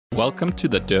Welcome to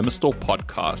the Dermastore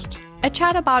podcast. A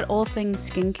chat about all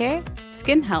things skincare,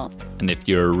 skin health. And if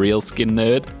you're a real skin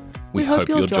nerd, we hope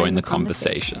you'll join the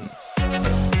conversation.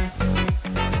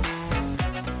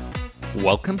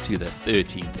 Welcome to the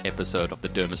 13th episode of the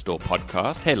Dermastore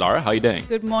podcast. Hey Laura, how are you doing?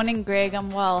 Good morning, Greg.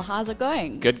 I'm well. How's it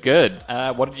going? Good.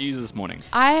 What did you use this morning?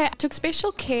 I took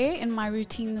special care in my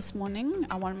routine this morning.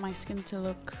 I wanted my skin to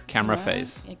look... Camera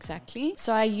face. Exactly.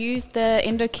 So I used the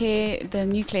EndoCare, the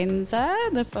new cleanser,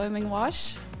 the foaming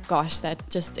wash. Gosh, that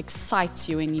just excites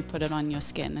you when you put it on your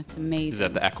skin. It's amazing. Is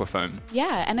that the Aquafoam?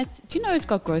 Yeah, and do you know it's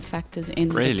got growth factors in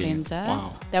the cleanser?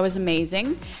 Wow. That was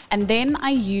amazing. And then I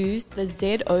used the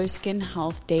ZO Skin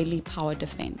Health Daily Power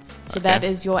Defense. So that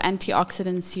is your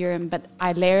antioxidant serum, but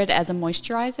I layer it as a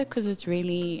moisturizer because it's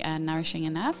really nourishing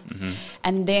enough. Mm-hmm.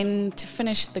 And then to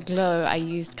finish the glow, I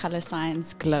used Color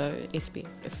Science Glow SPF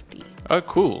 50. Oh,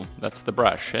 cool. That's the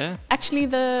brush, yeah? Actually,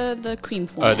 the cream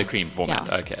format. Oh, the cream format.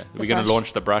 Yeah. Okay. We're going to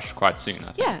launch the brush quite soon,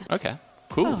 I think. Yeah. Okay.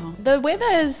 Cool. Oh. The weather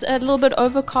is a little bit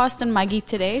overcast and muggy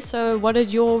today, so what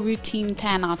did your routine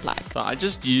pan out like? So I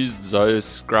just used Zoe's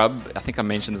scrub. I think I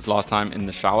mentioned this last time in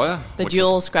the shower. The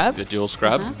dual scrub,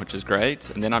 which is great.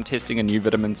 And then I'm testing a new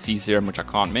vitamin C serum, which I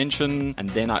can't mention. And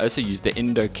then I also used the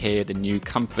EndoCare, the new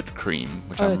Comfort Cream,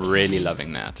 which I'm really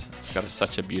loving that. It's got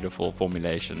such a beautiful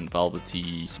formulation,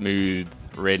 velvety, smooth,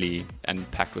 really,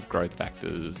 and packed with growth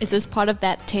factors. Is this part of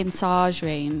that Tensage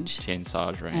range?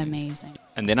 Amazing.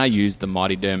 And then I used the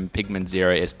Martyderm Pigment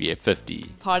Zero SPF 50.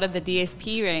 Part of the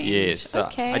DSP range. Yes.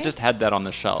 Okay. I just had that on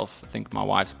the shelf. I think my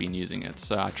wife's been using it,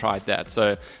 so I tried that.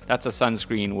 So that's a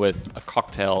sunscreen with a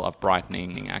cocktail of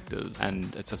brightening actives,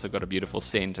 and it's also got a beautiful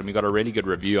scent. And we got a really good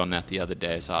review on that the other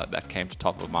day, so that came to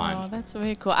top of mind. Oh, that's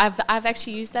very cool. I've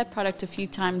actually used that product a few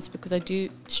times because I do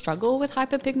struggle with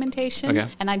hyperpigmentation. Okay.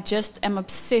 And I just am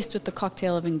obsessed with the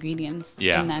cocktail of ingredients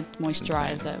in that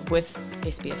moisturizer with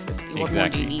SPF 50. What more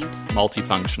do you need? Multifunctional.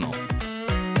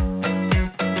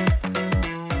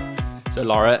 So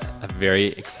Laura, a very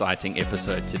exciting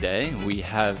episode today. We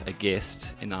have a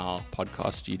guest in our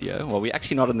podcast studio. Well, we're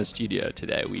actually not in the studio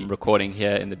today. We're recording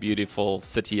here in the beautiful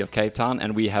city of Cape Town,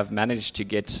 and we have managed to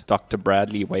get Dr.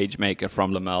 Bradley Wagemaker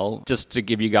from Lamelle. Just to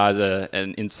give you guys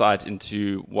an insight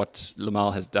into what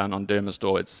Lamelle has done on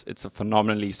Dermastore, it's a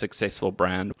phenomenally successful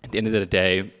brand. At the end of the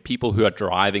day, people who are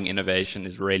driving innovation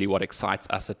is really what excites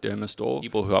us at Dermastore.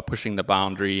 People who are pushing the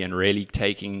boundary and really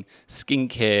taking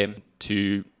skincare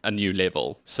to a new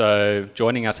level. So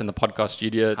joining us in the podcast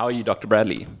studio, how are you, Dr.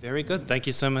 Bradley? Very good. Thank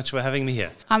you so much for having me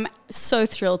here. I'm so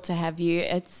thrilled to have you.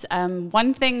 It's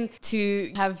one thing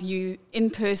to have you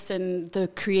in person, the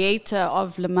creator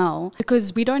of Lamelle,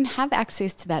 because we don't have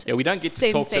access to that. Yeah, we don't get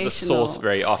to talk to the source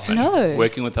very often. No.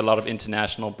 Working with a lot of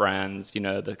international brands,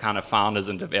 the kind of founders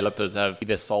and developers have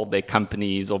either sold their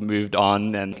companies or moved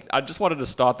on. And I just wanted to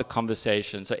start the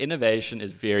conversation. So innovation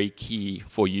is very key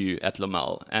for you at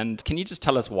Lamelle. And can you just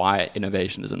tell us why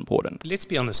innovation is important? Let's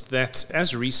be honest that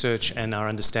as research and our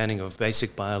understanding of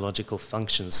basic biological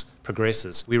functions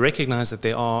progresses, we recognize that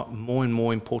there are more and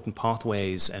more important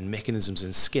pathways and mechanisms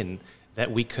in skin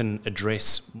that we can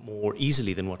address more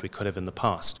easily than what we could have in the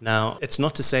past. Now, it's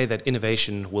not to say that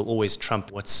innovation will always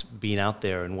trump what's been out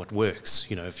there and what works.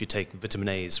 If you take vitamin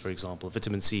A's, for example,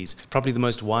 vitamin C's, probably the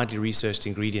most widely researched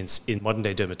ingredients in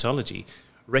modern-day dermatology,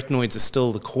 retinoids are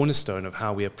still the cornerstone of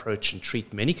how we approach and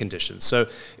treat many conditions. So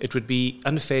it would be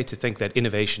unfair to think that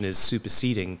innovation is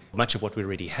superseding much of what we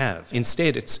already have.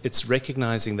 Instead, it's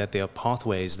recognizing that there are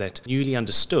pathways that, newly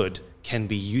understood, can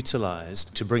be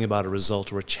utilized to bring about a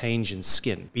result or a change in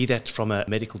skin, be that from a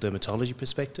medical dermatology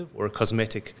perspective or a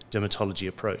cosmetic dermatology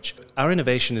approach. Our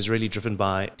innovation is really driven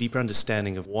by deeper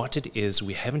understanding of what it is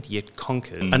we haven't yet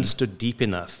conquered, understood deep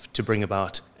enough to bring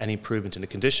about an improvement in a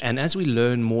condition. And as we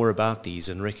learn more about these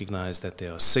and recognize that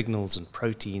there are signals and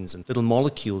proteins and little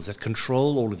molecules that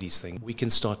control all of these things, we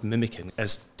can start mimicking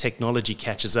as technology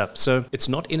catches up. So it's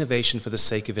not innovation for the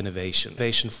sake of innovation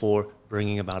for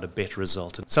bringing about a better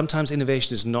result. And sometimes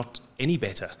innovation is not any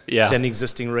better than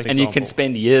existing example. And you can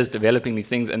spend years developing these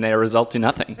things and they result to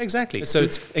nothing. Exactly. So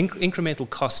it's incremental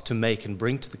cost to make and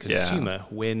bring to the consumer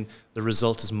when the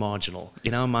result is marginal.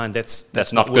 In our mind,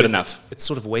 that's not good enough. It's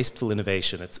sort of wasteful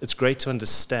innovation. It's great to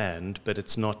understand, but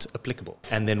it's not applicable.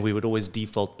 And then we would always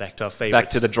default back to our favorites. Back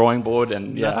to the drawing board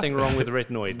and nothing wrong with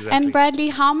retinoid. Exactly. And Bradley,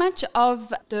 how much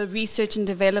of the research and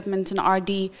development and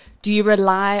RD do you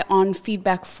rely on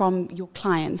feedback from your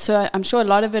clients? So I'm sure a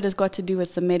lot of it has got to do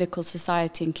with the medical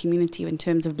society and community in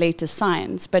terms of latest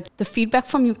science, but the feedback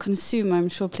from your consumer, I'm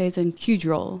sure, plays a huge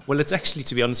role. Well, it's actually,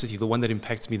 to be honest with you, the one that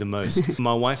impacts me the most.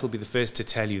 My wife will be the first to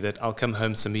tell you that I'll come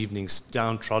home some evenings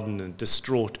downtrodden and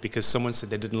distraught because someone said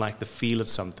they didn't like the feel of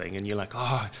something, and you're like,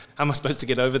 how am I supposed to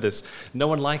get over this? No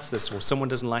one likes this, or someone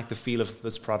doesn't like the feel of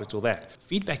this product or that.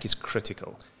 Feedback is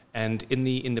critical. And in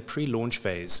the pre-launch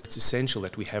phase, it's essential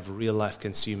that we have real-life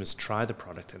consumers try the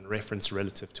product and reference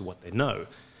relative to what they know.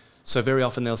 So very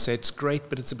often they'll say, it's great,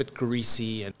 but it's a bit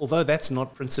greasy. And although that's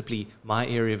not principally my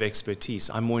area of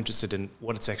expertise, I'm more interested in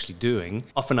what it's actually doing.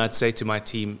 Often I'd say to my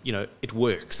team, it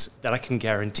works. That I can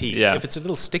guarantee. Yeah. If it's a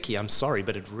little sticky, I'm sorry,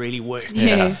 but it really works.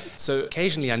 Yes. So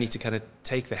occasionally I need to kind of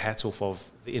take the hat off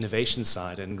of the innovation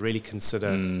side and really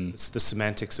consider the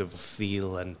semantics of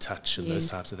feel and touch and those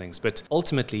types of things. But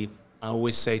ultimately, I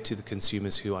always say to the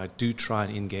consumers who I do try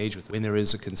and engage with when there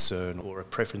is a concern or a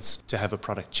preference to have a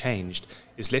product changed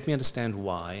is let me understand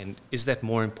why, and is that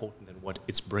more important than what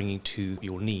it's bringing to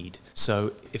your need?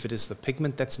 So if it is the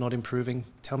pigment that's not improving,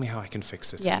 tell me how I can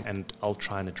fix it, and I'll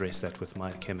try and address that with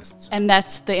my chemists. And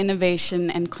that's the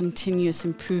innovation and continuous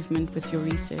improvement with your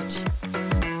research.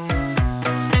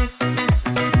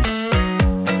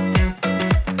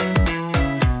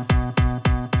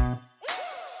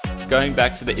 Going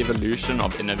back to the evolution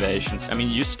of innovations, I mean,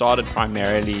 you started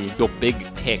primarily, your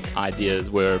big tech ideas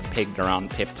were pegged around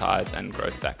peptides and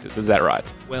growth factors. Is that right?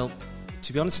 Well,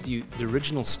 to be honest with you, the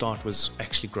original start was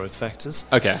actually growth factors.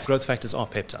 Okay. Growth factors are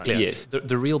peptides. Yes.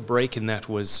 The real break in that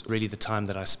was really the time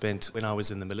that I spent when I was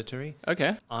in the military.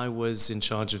 Okay. I was in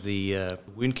charge of the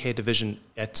wound care division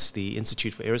at the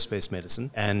Institute for Aerospace Medicine,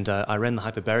 and I ran the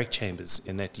hyperbaric chambers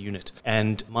in that unit.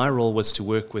 And my role was to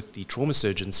work with the trauma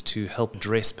surgeons to help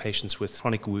dress patients with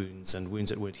chronic wounds and wounds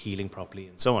that weren't healing properly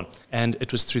and so on. And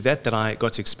it was through that I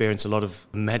got to experience a lot of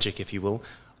magic, if you will,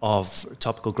 of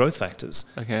topical growth factors,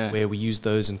 where we use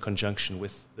those in conjunction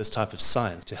with this type of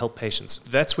science to help patients.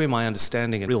 That's where my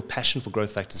understanding and real passion for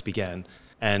growth factors began,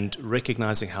 and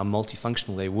recognizing how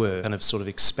multifunctional they were kind of sort of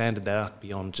expanded that out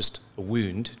beyond just a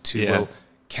wound to, well,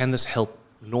 can this help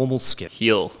normal skin?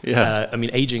 Heal. Yeah. I mean,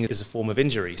 aging is a form of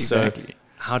injury. Exactly. So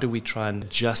how do we try and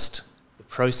adjust the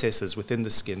processes within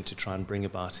the skin to try and bring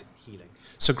about healing?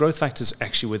 So growth factors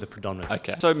actually were the predominant.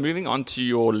 Okay. So moving on to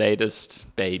your latest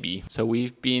baby. So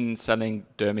we've been selling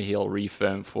DermaHeal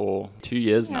Refirm for 2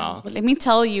 years now. Well, let me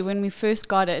tell you, when we first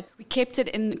got it, we kept it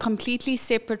in completely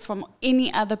separate from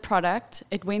any other product.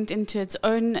 It went into its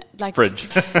own fridge,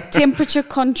 temperature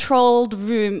controlled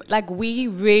room. Like, we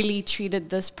really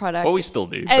treated this product. Well, we still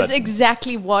do. As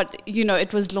exactly what,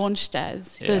 it was launched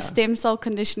as. Yeah. The stem cell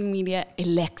conditioning media,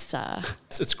 Elixir.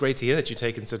 It's great to hear that you're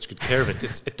taking such good care of it.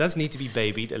 It does need to be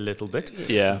babied a little bit.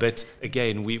 Yeah. But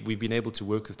again, we've been able to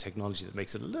work with technology that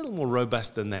makes it a little more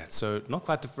robust than that. So not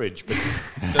quite the fridge, but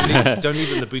don't leave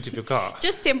it in the boot of your car.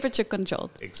 Just temperature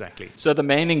controlled. Exactly. So the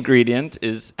main ingredient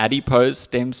is adipose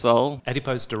stem cell.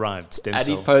 Adipose-derived stem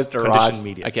cell Adipose-derived conditioned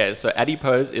media. Okay, so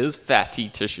adipose is fatty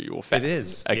tissue or fat. It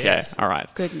is. Okay, yes. all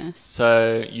right. Goodness.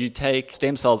 So you take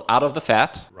stem cells out of the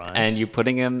fat, Right. and you're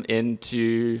putting them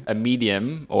into a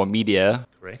medium or media.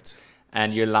 Correct.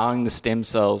 And you're allowing the stem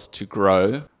cells to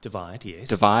grow. Divide, yes.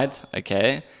 Divide,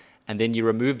 okay. And then you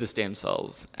remove the stem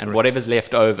cells. And Correct. whatever's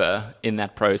left over in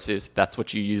that process, that's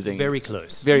what you're using. Very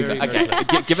close. Very good. Okay.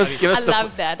 close. Give us I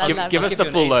love that. Give us the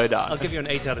full lowdown. I'll give you an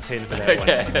 8 out of 10 for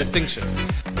that one. Distinction.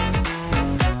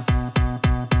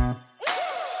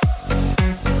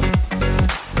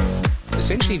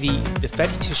 Essentially, the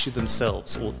fatty tissue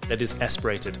themselves, or that is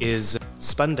aspirated, is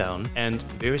spun down and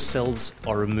various cells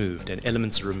are removed and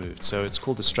elements are removed. So it's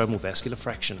called the stromal vascular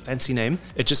fraction. Fancy name.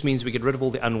 It just means we get rid of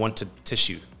all the unwanted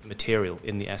tissue material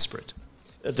in the aspirate,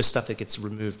 the stuff that gets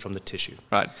removed from the tissue.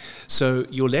 Right. So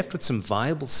you're left with some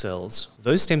viable cells.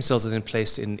 Those stem cells are then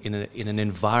placed in an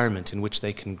environment in which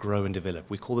they can grow and develop.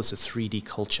 We call this a 3D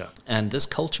culture. And this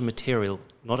culture material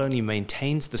not only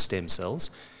maintains the stem cells,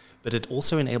 but it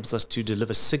also enables us to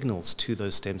deliver signals to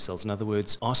those stem cells. In other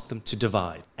words, ask them to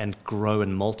divide and grow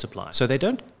and multiply. So they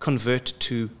don't convert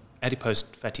to adipose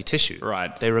fatty tissue.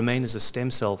 Right. They remain as a stem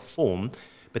cell form,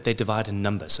 but they divide in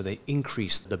number. So they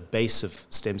increase the base of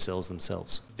stem cells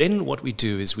themselves. Then what we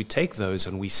do is we take those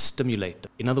and we stimulate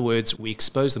them. In other words, we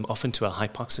expose them often to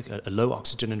a low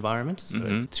oxygen environment,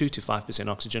 so 2 to 5%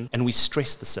 oxygen, and we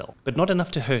stress the cell, but not enough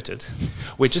to hurt it.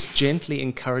 We're just gently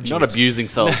encouraging Not it. abusing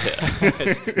cells here.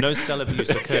 Yes, no cell abuse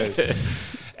occurs.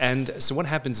 And so what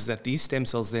happens is that these stem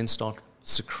cells then start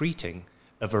secreting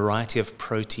a variety of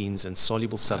proteins and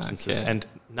soluble substances. Okay. And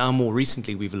now more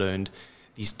recently we've learned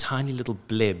these tiny little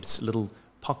blebs, little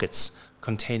pockets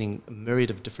containing a myriad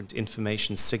of different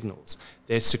information signals.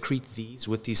 They secrete these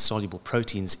with these soluble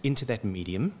proteins into that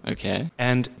medium. Okay.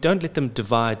 And don't let them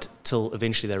divide till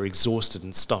eventually they're exhausted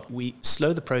and stop. We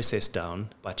slow the process down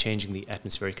by changing the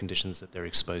atmospheric conditions that they're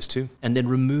exposed to, and then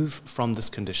remove from this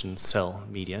conditioned cell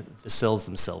media the cells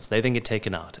themselves. They then get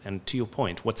taken out. And to your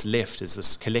point, what's left is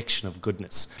this collection of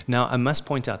goodness. Now, I must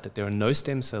point out that there are no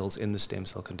stem cells in the stem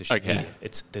cell conditioned media.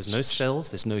 There's no cells,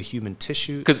 there's no human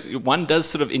tissue. Because one does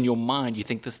sort of, in your mind, you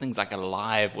think this thing's like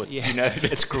alive with,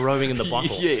 it's growing in the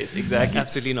bottle. Yes, exactly.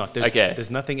 Absolutely not.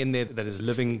 There's nothing in there that is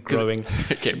living, growing,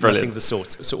 brilliant. Nothing of the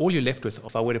sorts. So all you're left with,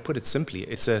 if I were to put it simply,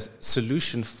 it's a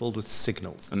solution filled with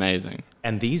signals. Amazing.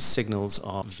 And these signals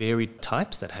are varied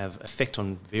types that have effect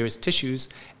on various tissues,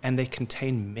 and they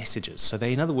contain messages. So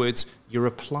in other words, you're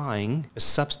applying a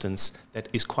substance that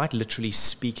is quite literally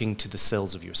speaking to the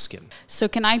cells of your skin. So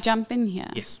can I jump in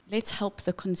here? Yes. Let's help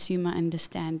the consumer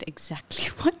understand exactly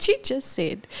what you just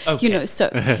said. Okay. So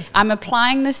I'm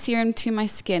applying the serum to my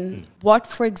skin. What,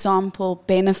 for example,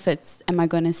 benefits am I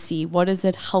going to see? What is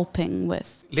it helping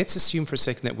with? Let's assume for a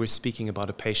second that we're speaking about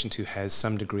a patient who has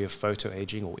some degree of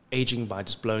photoaging or aging by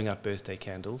just blowing out birthday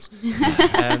candles.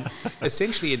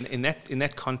 Essentially, in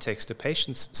that context, a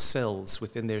patient's cells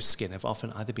within their skin have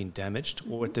often either been damaged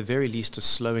or at the very least are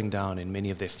slowing down in many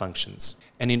of their functions.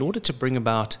 And in order to bring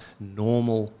about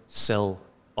normal cell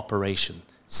operation,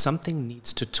 something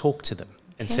needs to talk to them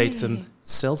and say to them,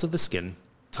 cells of the skin,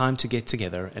 time to get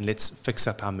together and let's fix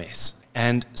up our mess.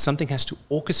 And something has to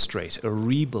orchestrate a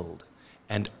rebuild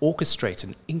and orchestrate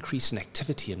an increase in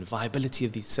activity and viability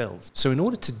of these cells. So in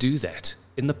order to do that,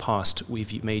 in the past,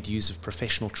 we've made use of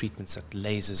professional treatments like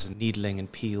lasers and needling and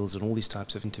peels and all these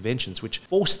types of interventions which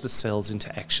force the cells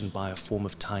into action by a form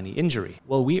of tiny injury.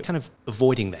 Well, we're kind of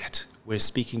avoiding that. We're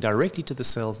speaking directly to the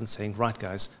cells and saying, right,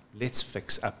 guys, let's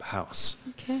fix up house.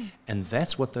 Okay. And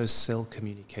that's what those cell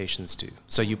communications do.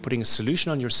 So you're putting a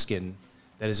solution on your skin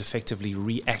that is effectively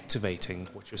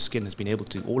reactivating what your skin has been able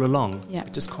to do all along. Yeah.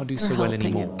 It just can't do so well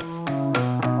anymore.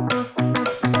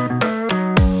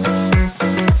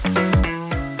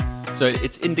 So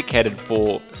it's indicated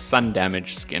for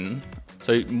sun-damaged skin.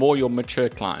 So more your mature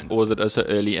client, or is it also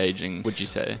early aging, would you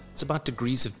say? It's about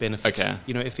degrees of benefit. Okay.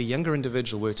 If a younger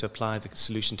individual were to apply the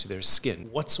solution to their skin,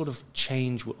 what sort of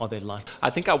change are they like? I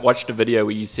think I watched a video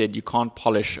where you said you can't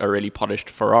polish a really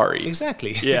polished Ferrari.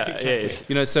 Exactly. Yeah, exactly.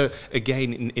 yes. So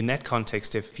again, in that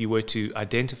context, if you were to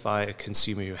identify a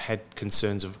consumer who had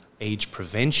concerns of age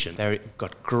prevention, they've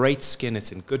got great skin,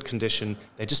 it's in good condition,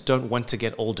 they just don't want to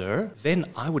get older, then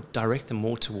I would direct them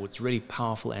more towards really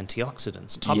powerful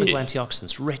antioxidants, topical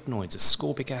antioxidants, retinoids,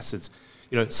 ascorbic acids,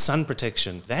 sun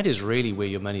protection. That is really where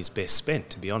your money's best spent,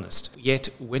 to be honest. Yet,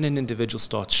 when an individual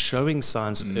starts showing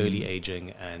signs of early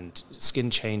aging and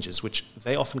skin changes, which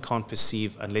they often can't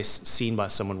perceive unless seen by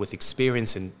someone with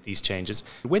experience in these changes,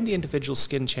 when the individual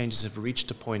skin changes have reached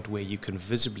a point where you can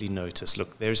visibly notice,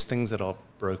 look, there's things that are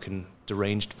broken,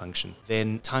 deranged function,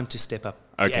 then time to step up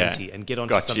the ante and get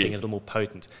onto something a little more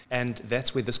potent. And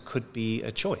that's where this could be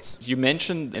a choice. You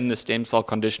mentioned in the stem cell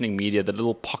conditioning media the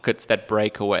little pockets that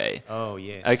break away. Oh,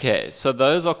 yes. Okay, so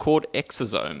those are called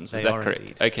exosomes. Is that correct?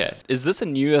 Indeed. Okay. Is this a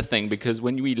newer thing? Because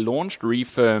when we launched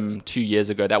Refirm 2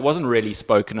 years ago, that wasn't really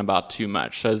spoken about too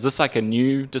much. So is this like a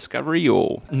new discovery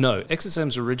or? No,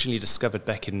 exosomes were originally discovered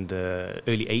back in the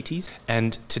early 80s.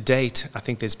 And to date, I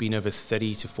think there's been over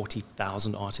 30 to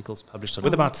 40,000 articles published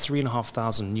with about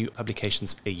 3,500 new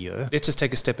publications a year. Let's just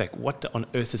take a step back. What on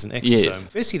earth is an exosome? Yes.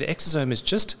 Firstly, the exosome is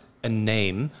just a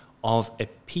name of a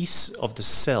piece of the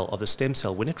cell, of the stem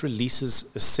cell. When it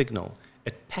releases a signal,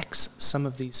 it packs some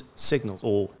of these signals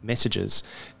or messages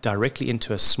directly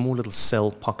into a small little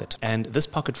cell pocket. And this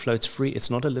pocket floats free. It's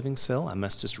not a living cell. I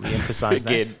must just re-emphasize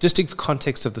that. Just in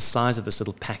context of the size of this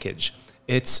little package,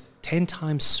 it's 10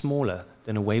 times smaller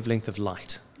than a wavelength of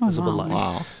light. Visible light.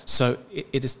 Wow. So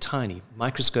it is tiny.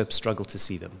 Microscopes struggle to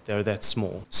see them. They're that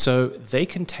small. So they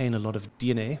contain a lot of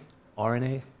DNA,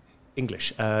 RNA,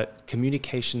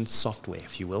 communication software,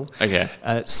 if you will. Okay.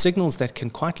 Signals that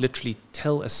can quite literally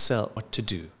tell a cell what to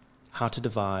do, how to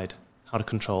divide, how to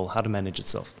control, how to manage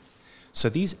itself. So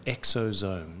these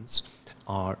exosomes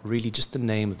are really just the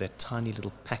name of that tiny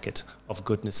little packet of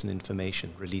goodness and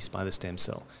information released by the stem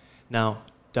cell. Now,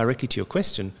 directly to your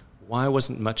question, why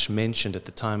wasn't much mentioned at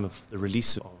the time of the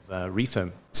release of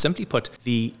Refirm? Simply put,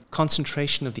 the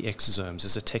concentration of the exosomes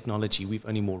is a technology we've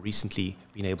only more recently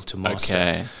been able to master.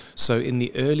 Okay. So in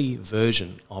the early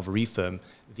version of Refirm,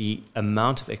 the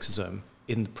amount of exosome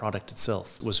in the product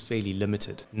itself was fairly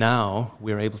limited. Now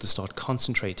we're able to start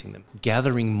concentrating them,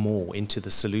 gathering more into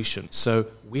the solution. So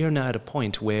we are now at a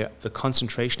point where the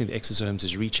concentration of the exosomes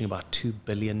is reaching about 2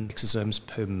 billion exosomes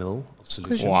per mil of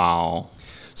solution. Wow.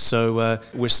 So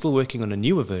we're still working on a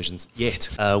newer version yet,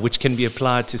 which can be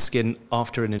applied to skin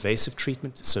after an invasive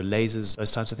treatment, so lasers,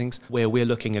 those types of things, where we're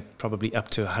looking at probably up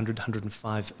to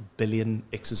 105 billion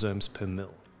exosomes per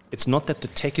mil. It's not that the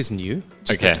tech is new,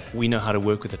 just that we know how to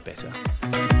work with it better.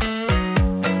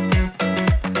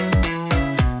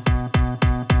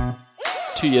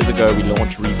 2 years ago, we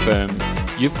launched Refirm.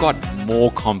 You've got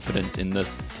more confidence in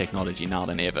this technology now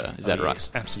than ever. Is that right?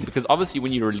 Yes, absolutely. Because obviously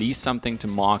when you release something to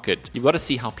market, you've got to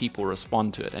see how people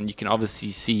respond to it. And you can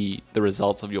obviously see the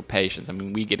results of your patients. I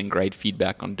mean, we're getting great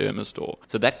feedback on Dermastore.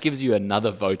 So that gives you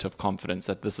another vote of confidence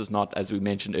that this is not, as we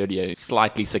mentioned earlier,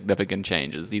 slightly significant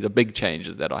changes. These are big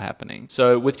changes that are happening.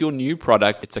 So with your new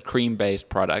product, it's a cream-based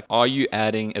product. Are you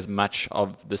adding as much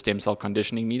of the stem cell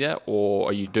conditioning media, or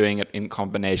are you doing it in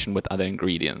combination with other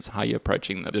ingredients? How are you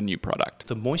approaching the new product?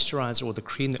 The moisturizer or the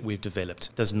cream that we've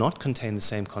developed does not contain the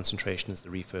same concentration as the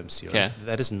Refirm serum. Okay.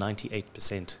 That is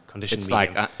 98% conditioning medium. It's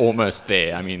like almost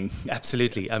there. I mean,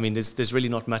 absolutely. I mean, there's really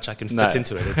not much I can fit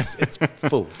into it. It's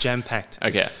full, jam-packed.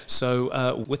 Okay.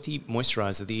 So with the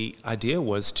moisturizer, the idea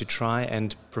was to try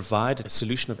and provide a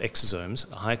solution of exosomes,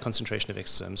 a high concentration of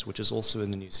exosomes, which is also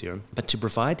in the new serum, but to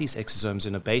provide these exosomes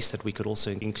in a base that we could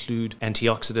also include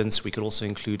antioxidants, we could also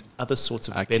include other sorts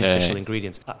of beneficial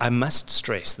ingredients. I must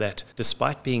stress that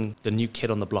despite being the new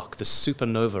kid on the block, the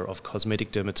supernova of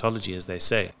cosmetic dermatology, as they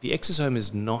say, the exosome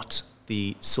is not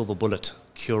the silver bullet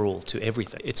cure-all to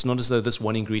everything. It's not as though this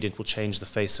one ingredient will change the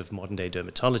face of modern-day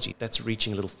dermatology. That's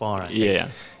reaching a little far, I think. Yeah.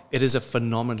 It is a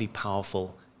phenomenally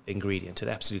powerful ingredient. It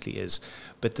absolutely is.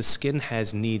 But the skin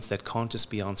has needs that can't just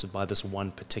be answered by this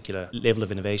one particular level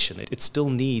of innovation. It still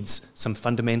needs some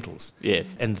fundamentals.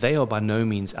 Yes. And they are by no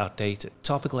means outdated.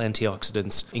 Topical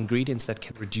antioxidants, ingredients that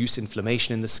can reduce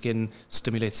inflammation in the skin,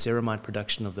 stimulate ceramide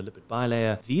production of the lipid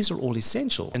bilayer. These are all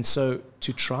essential. And so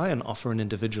to try and offer an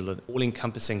individual an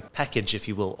all-encompassing package, if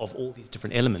you will, of all these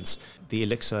different elements, the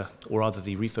Elixir, or rather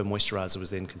the Refirm moisturizer, was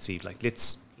then conceived like,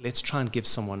 let's try and give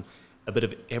someone a bit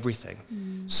of everything.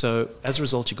 So as a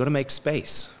result, you've got to make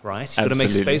space, right? You've got to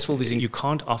make space for all these things. You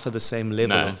can't offer the same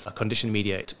level of a condition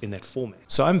media in that format.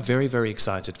 So I'm very, very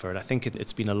excited for it. I think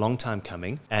it's been a long time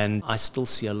coming, and I still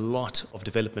see a lot of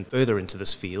development further into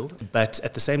this field. But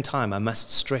at the same time, I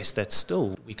must stress that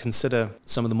still we consider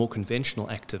some of the more conventional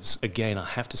actives. Again, I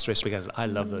have to stress because I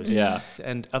love those. Yeah.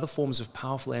 And other forms of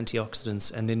powerful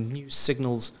antioxidants, and then new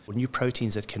signals or new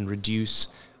proteins that can reduce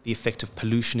the effect of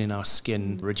pollution in our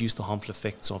skin, reduce the harmful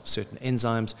effects of certain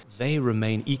enzymes, they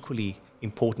remain equally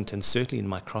important and certainly in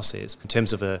my crosshairs in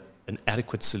terms of an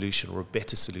adequate solution or a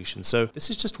better solution. So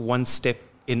this is just one step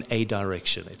in a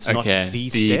direction. It's not the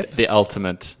step. The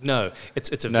ultimate. No, it's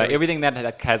a everything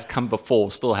that has come before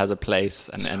still has a place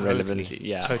and relevancy.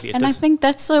 Yeah, totally. And I think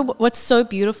that's what's so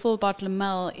beautiful about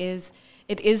Lamelle is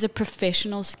it is a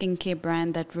professional skincare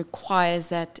brand that requires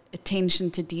that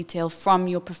attention to detail from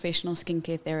your professional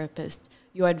skincare therapist,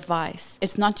 your advice.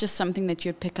 It's not just something that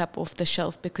you'd pick up off the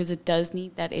shelf because it does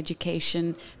need that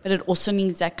education, but it also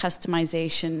needs that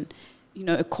customization,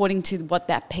 according to what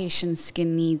that patient's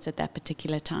skin needs at that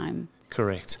particular time.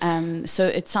 Correct. So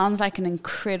it sounds like an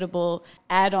incredible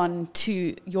add-on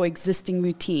to your existing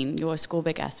routine, your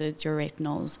ascorbic acids, your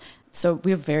retinols. So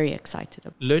we're very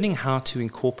excited. Learning how to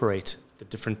incorporate the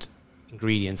different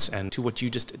ingredients and to what you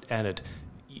just added,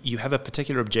 you have a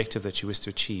particular objective that you wish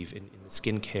to achieve in the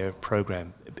skincare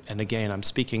program. And again, I'm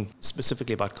speaking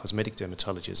specifically about cosmetic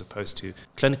dermatology as opposed to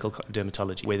clinical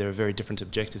dermatology, where there are very different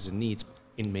objectives and needs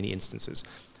in many instances.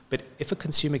 But if a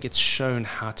consumer gets shown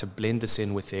how to blend this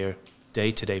in with their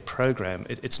day-to-day program,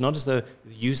 it's not as though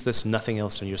you use this, nothing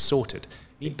else, and you're sorted.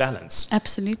 You need balance.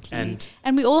 Absolutely.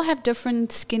 And we all have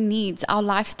different skin needs. Our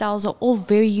lifestyles are all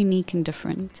very unique and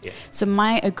different. Yeah. So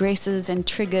my aggressors and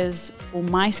triggers for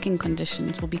my skin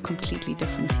conditions will be completely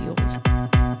different to yours.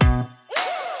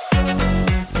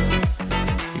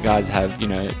 You guys have,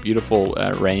 beautiful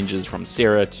ranges from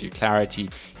Sera to Clarity.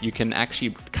 You can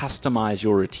actually customize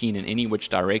your routine in any which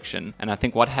direction. And I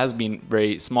think what has been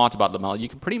very smart about Lamelle, you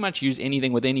can pretty much use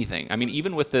anything with anything. I mean,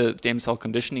 even with the stem cell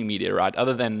conditioning media, right?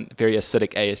 Other than very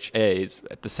acidic AHAs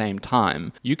at the same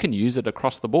time, you can use it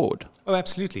across the board. Oh,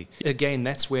 absolutely. Again,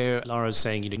 that's where Lara's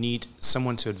saying you need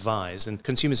someone to advise. And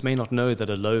consumers may not know that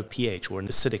a low pH or an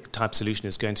acidic type solution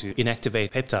is going to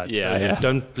inactivate peptides. So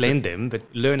don't blend them, but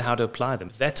learn how to apply them.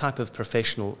 That type of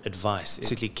professional advice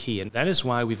is really key. And that is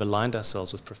why we've aligned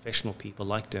ourselves with professional people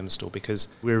like Dermastore, because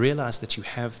we realize that you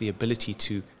have the ability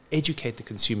to educate the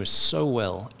consumer so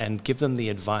well and give them the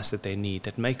advice that they need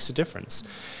that makes a difference.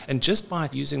 And just by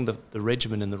using the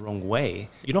regimen in the wrong way,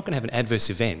 you're not going to have an adverse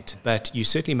event, but you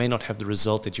certainly may not have the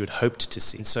result that you had hoped to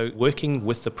see. And so working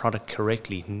with the product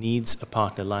correctly needs a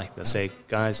partner like this. Say,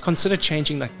 guys, consider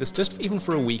changing like this just even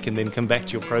for a week and then come back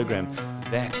to your program.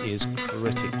 That is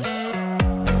critical.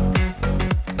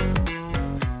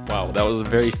 Wow, that was a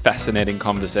very fascinating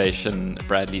conversation,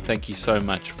 Bradley. Thank you so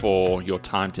much for your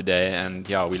time today. And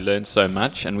yeah, we learned so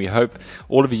much, and we hope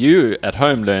all of you at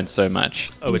home learned so much.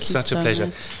 Oh, it's such a pleasure.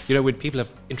 You know, when people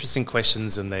have interesting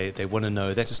questions and they want to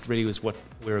know, that just really is what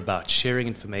we're about, sharing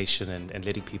information and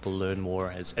letting people learn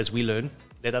more as we learn.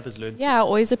 Let others learn too. Yeah, I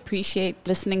always appreciate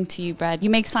listening to you, Brad. You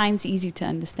make science easy to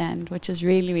understand, which is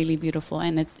really, really beautiful.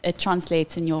 And it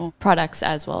translates in your products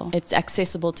as well. It's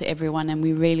accessible to everyone, and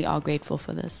we really are grateful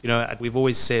for this. You know, we've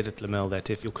always said at Lamelle that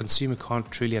if your consumer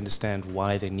can't truly understand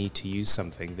why they need to use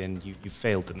something, then you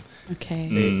failed them.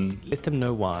 Okay. Let them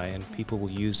know why, and people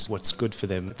will use what's good for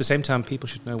them. At the same time, people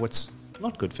should know what's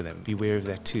not good for them. Be aware of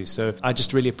that too. So I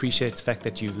just really appreciate the fact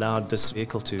that you've allowed this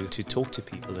vehicle to talk to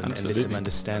people and let them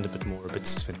understand a bit more.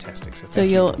 It's fantastic. So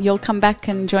you'll come back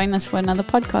and join us for another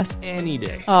podcast? Any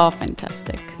day. Oh,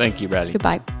 fantastic. Thank you, Bradley.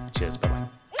 Goodbye. Cheers. Bye-bye.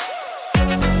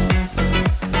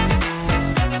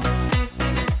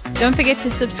 Don't forget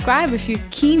to subscribe if you're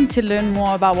keen to learn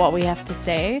more about what we have to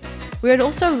say. We would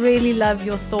also really love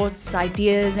your thoughts,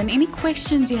 ideas, and any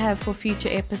questions you have for future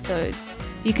episodes.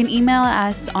 You can email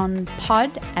us on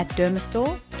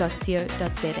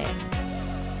pod@dermastore.co.za.